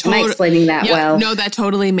I explaining that well? No, that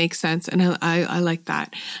totally makes sense. And I like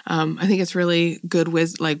that. I think it's really good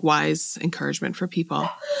wise encouragement for people.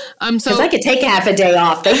 Because I could take half a day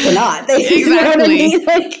off. They cannot. Exactly. You know what I mean?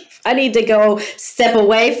 Like, I need to go step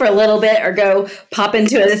away for a little bit or go pop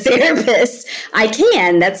into a therapist. I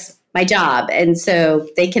can. That's my job. And so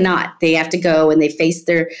they cannot. They have to go and they face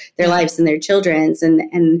their lives and their children's,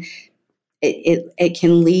 and it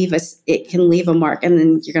can leave a mark, and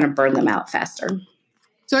then you're going to burn them out faster.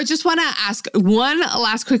 So I just want to ask one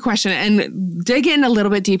last quick question and dig in a little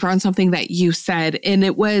bit deeper on something that you said. And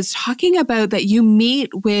it was talking about that you meet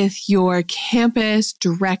with your campus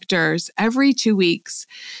directors every 2 weeks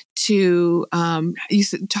to, you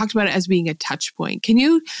talked about it as being a touch point. Can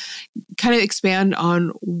you kind of expand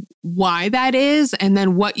on why that is and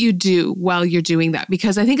then what you do while you're doing that?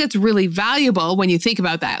 Because I think it's really valuable when you think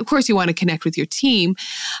about that. Of course, you want to connect with your team,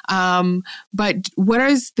 but what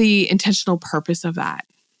is the intentional purpose of that?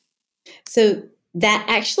 So that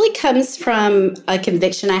actually comes from a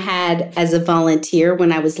conviction I had as a volunteer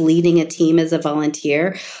when I was leading a team as a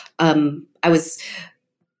volunteer. I was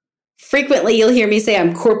frequently, you'll hear me say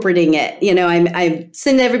I'm corporating it. I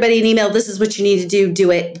send everybody an email. This is what you need to do.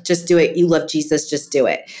 Do it. Just do it. You love Jesus. Just do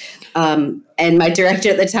it. And my director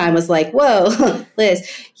at the time was like, whoa, Liz,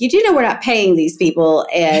 you do know we're not paying these people.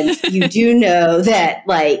 And you do know that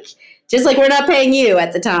just like we're not paying you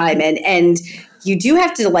at the time. And you do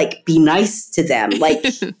have to be nice to them,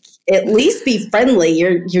 at least be friendly.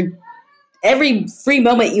 You're every free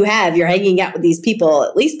moment you have, you're hanging out with these people,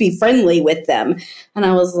 at least be friendly with them. And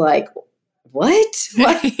I was like, what?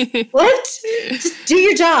 Just do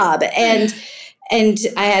your job. And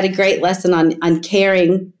I had a great lesson on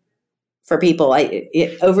caring for people.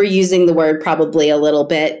 Overusing the word probably a little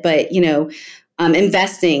bit, but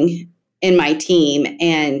investing in my team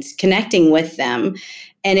and connecting with them.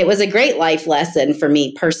 And it was a great life lesson for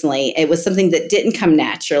me personally. It was something that didn't come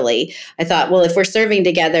naturally. I thought, well, if we're serving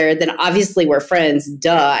together, then obviously we're friends.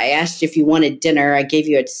 Duh. I asked you if you wanted dinner. I gave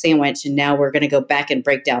you a sandwich, and now we're going to go back and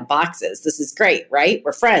break down boxes. This is great, right?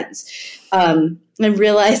 We're friends. And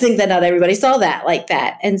realizing that not everybody saw that like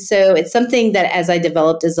that. And so it's something that as I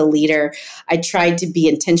developed as a leader, I tried to be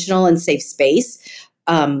intentional and safe space.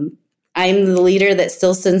 I'm the leader that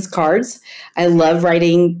still sends cards. I love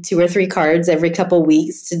writing 2 or 3 cards every couple of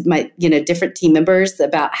weeks to my, different team members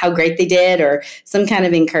about how great they did or some kind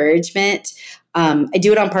of encouragement. I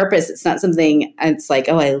do it on purpose. It's not something it's like,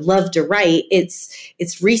 oh, I love to write.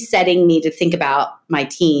 It's resetting me to think about my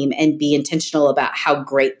team and be intentional about how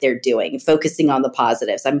great they're doing, focusing on the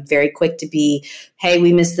positives. I'm very quick to be, hey,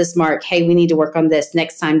 we missed this mark. Hey, we need to work on this.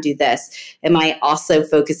 Next time, do this. Am I also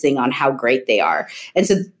focusing on how great they are? And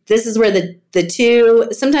so this is where the 2,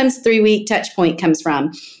 sometimes 3-week touch point comes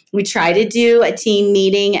from. We try to do a team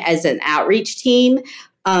meeting as an outreach team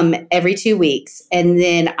every 2 weeks. And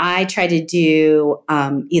then I try to do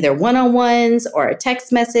either one-on-ones or a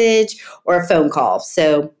text message or a phone call.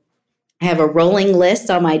 So I have a rolling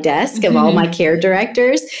list on my desk of all my care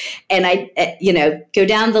directors. And I, go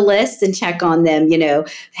down the list and check on them.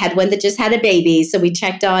 Had one that just had a baby. So we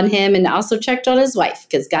checked on him and also checked on his wife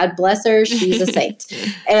because God bless her, she's a saint.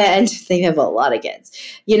 And they have a lot of kids.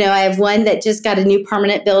 I have one that just got a new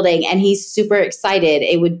permanent building and he's super excited.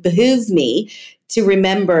 It would behoove me to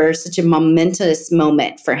remember such a momentous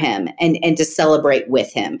moment for him and to celebrate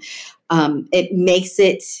with him. It makes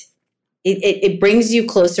it brings you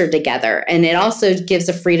closer together. And it also gives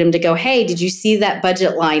a freedom to go, hey, did you see that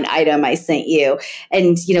budget line item I sent you?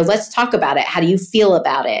 And, let's talk about it. How do you feel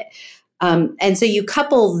about it? And so you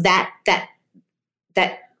couple that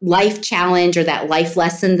life challenge or that life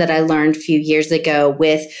lesson that I learned a few years ago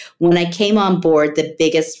with when I came on board, the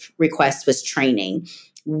biggest request was training.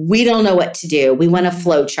 We don't know what to do. We want a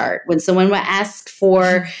flow chart. When someone asks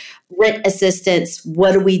for rent assistance,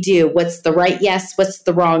 what do? What's the right yes? What's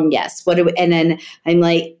the wrong yes? And then I'm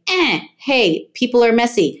like, hey, people are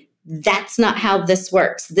messy. That's not how this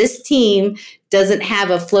works. This team doesn't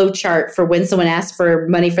have a flow chart for when someone asks for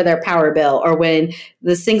money for their power bill or when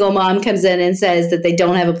the single mom comes in and says that they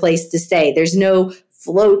don't have a place to stay. There's no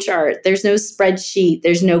flow chart. There's no spreadsheet.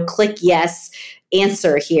 There's no click yes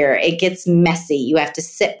answer here. It gets messy. You have to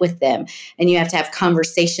sit with them and you have to have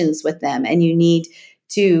conversations with them, and you need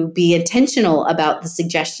to be intentional about the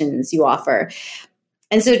suggestions you offer.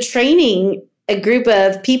 And so training a group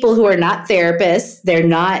of people who are not therapists, they're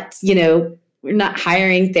not, we're not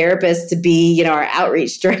hiring therapists to be, our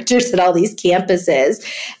outreach directors at all these campuses.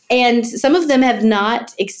 And some of them have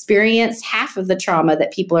not experienced half of the trauma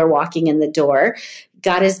that people are walking in the door.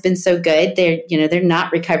 God has been so good. They're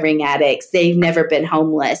not recovering addicts. They've never been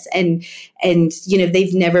homeless and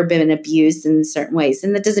they've never been abused in certain ways.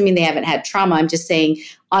 And that doesn't mean they haven't had trauma. I'm just saying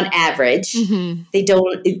on average, they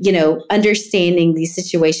don't, understanding these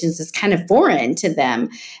situations is kind of foreign to them.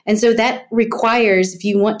 And so that requires, if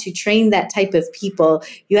you want to train that type of people,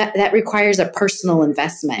 that requires a personal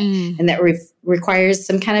investment and that requires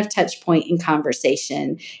some kind of touch point in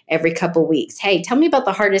conversation every couple weeks. Hey, tell me about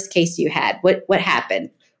the hardest case you had. What happened?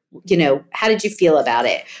 How did you feel about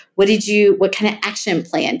it? What kind of action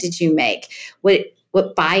plan did you make?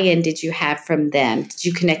 What buy-in did you have from them? Did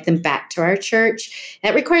you connect them back to our church?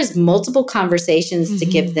 That requires multiple conversations to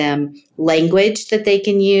give them language that they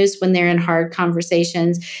can use when they're in hard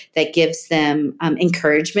conversations, that gives them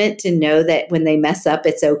encouragement to know that when they mess up,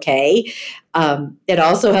 it's okay. It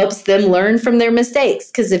also helps them learn from their mistakes,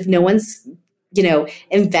 because if no one's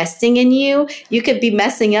investing in you, you could be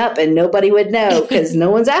messing up and nobody would know because no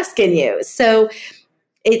one's asking you. So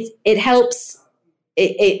it helps.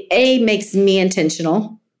 It makes me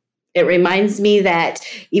intentional. It reminds me that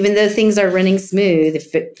even though things are running smooth,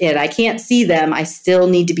 and I can't see them, I still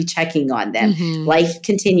need to be checking on them. Life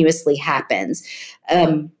continuously happens.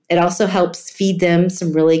 It also helps feed them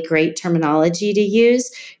some really great terminology to use,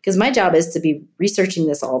 because my job is to be researching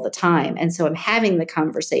this all the time. And so I'm having the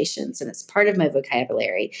conversations and it's part of my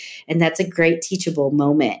vocabulary. And that's a great teachable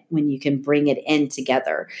moment when you can bring it in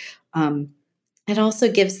together. It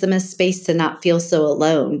also gives them a space to not feel so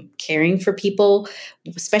alone. Caring for people,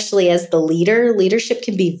 especially as the leadership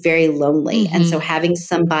can be very lonely. And so having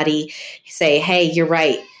somebody say, hey, you're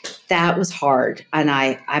right, that was hard, and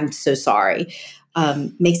I'm so sorry,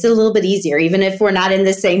 makes it a little bit easier, even if we're not in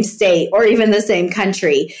the same state or even the same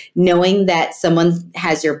country. Knowing that someone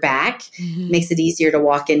has your back makes it easier to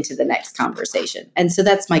walk into the next conversation. And so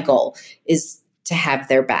that's my goal, is to have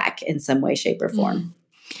their back in some way, shape, or form.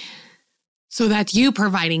 So that's you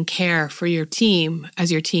providing care for your team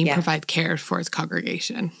as your team provides care for its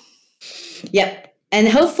congregation. Yep. And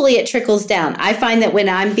hopefully it trickles down. I find that when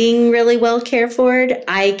I'm being really well cared for,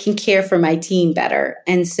 I can care for my team better.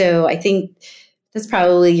 And so I think that's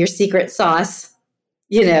probably your secret sauce,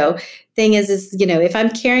 thing is, if I'm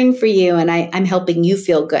caring for you and I'm helping you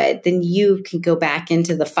feel good, then you can go back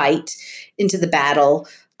into the fight, into the battle,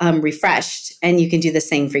 refreshed, and you can do the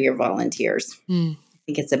same for your volunteers. I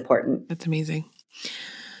think it's important. That's amazing.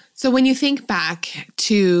 So when you think back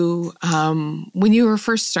to when you were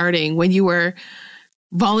first starting, when you were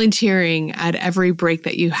volunteering at every break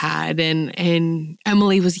that you had, and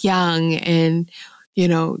Emily was young and,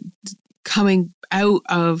 coming out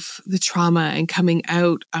of the trauma and coming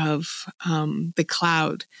out of the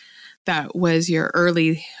cloud that was your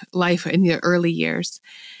early life in your early years.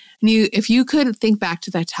 If you could think back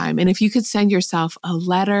to that time, and if you could send yourself a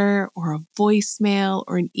letter or a voicemail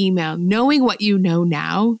or an email, knowing what you know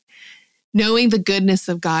now, knowing the goodness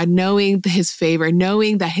of God, knowing his favor,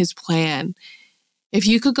 knowing that his plan, if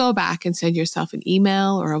you could go back and send yourself an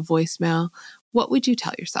email or a voicemail, what would you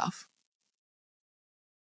tell yourself?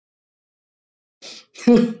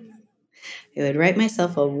 I would write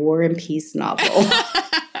myself a War and Peace novel.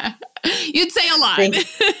 You'd say a lot.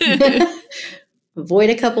 Avoid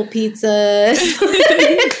a couple pizzas.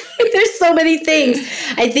 There's so many things.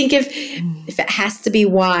 I think if it has to be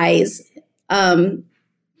wise, I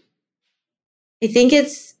think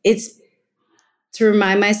it's to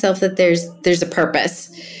remind myself that there's a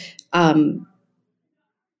purpose. I'm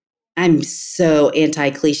so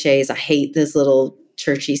anti-cliches. I hate those little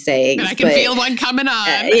churchy sayings. And I can feel one coming on.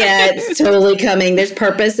 Yeah, it's totally coming. There's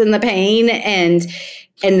purpose in the pain, and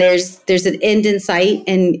there's an end in sight,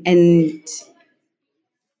 and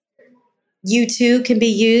you too can be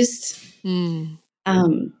used.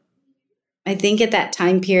 I think at that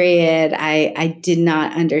time period, I did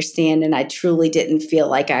not understand, and I truly didn't feel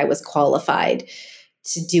like I was qualified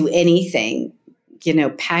to do anything,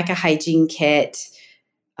 pack a hygiene kit,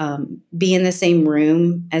 be in the same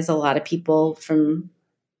room as a lot of people from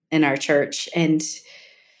in our church. And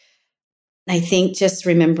I think just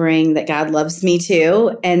remembering that God loves me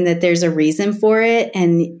too, and that there's a reason for it,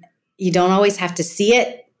 and you don't always have to see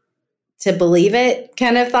it to believe it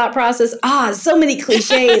kind of thought process. So many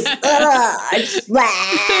cliches.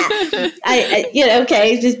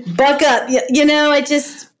 Okay, just buck up.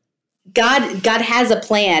 God has a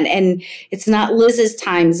plan, and it's not Liz's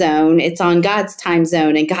time zone. It's on God's time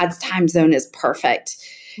zone, and God's time zone is perfect.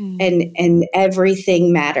 And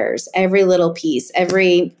everything matters. Every little piece,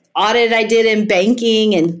 every audit I did in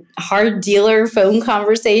banking and hard dealer phone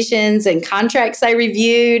conversations and contracts I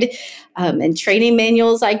reviewed, and training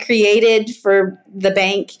manuals I created for the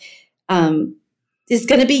bank, is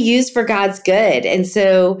going to be used for God's good. And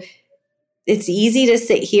so it's easy to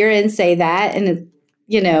sit here and say that, and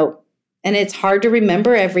and it's hard to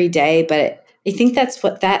remember every day, but I think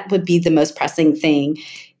that would be the most pressing thing,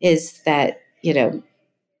 is that,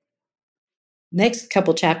 next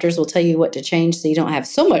couple chapters will tell you what to change so you don't have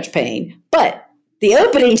so much pain. But the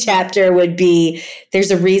opening chapter would be, there's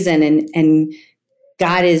a reason, and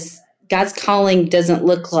God's calling doesn't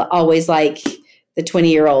look always like the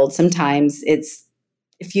 20-year-old. Sometimes it's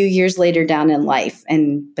a few years later down in life,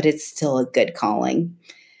 but it's still a good calling.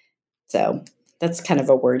 So that's kind of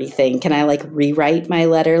a wordy thing. Can I rewrite my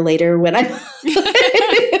letter later when I'm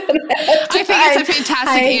I think it's a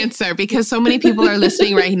fantastic answer, because so many people are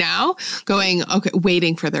listening right now going, okay,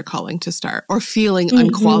 waiting for their calling to start, or feeling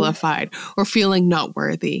unqualified, or feeling not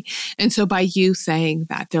worthy. And so by you saying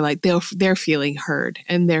that, they're feeling heard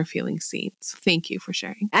and they're feeling seen. So thank you for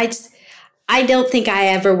sharing. I don't think I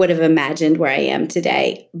ever would have imagined where I am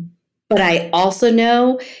today, but I also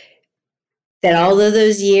know that all of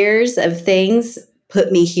those years of things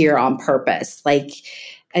put me here on purpose.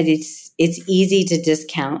 It's easy to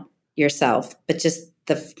discount yourself, but just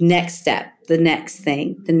the next step, the next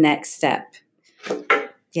thing, the next step.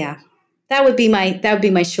 Yeah. That would be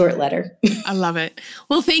my short letter. I love it.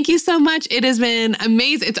 Well, thank you so much. It has been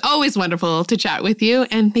amazing. It's always wonderful to chat with you,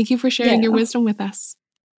 and thank you for sharing your wisdom with us.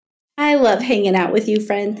 I love hanging out with you,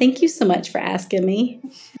 friend. Thank you so much for asking me.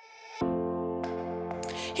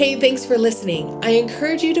 Hey, thanks for listening. I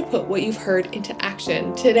encourage you to put what you've heard into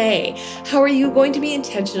action today. How are you going to be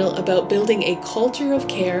intentional about building a culture of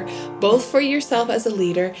care, both for yourself as a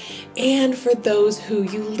leader and for those who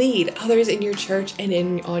you lead, others in your church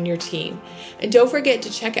and on your team? And don't forget to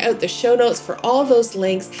check out the show notes for all those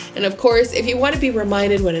links. And of course, if you want to be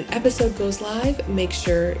reminded when an episode goes live, make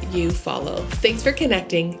sure you follow. Thanks for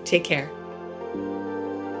connecting. Take care.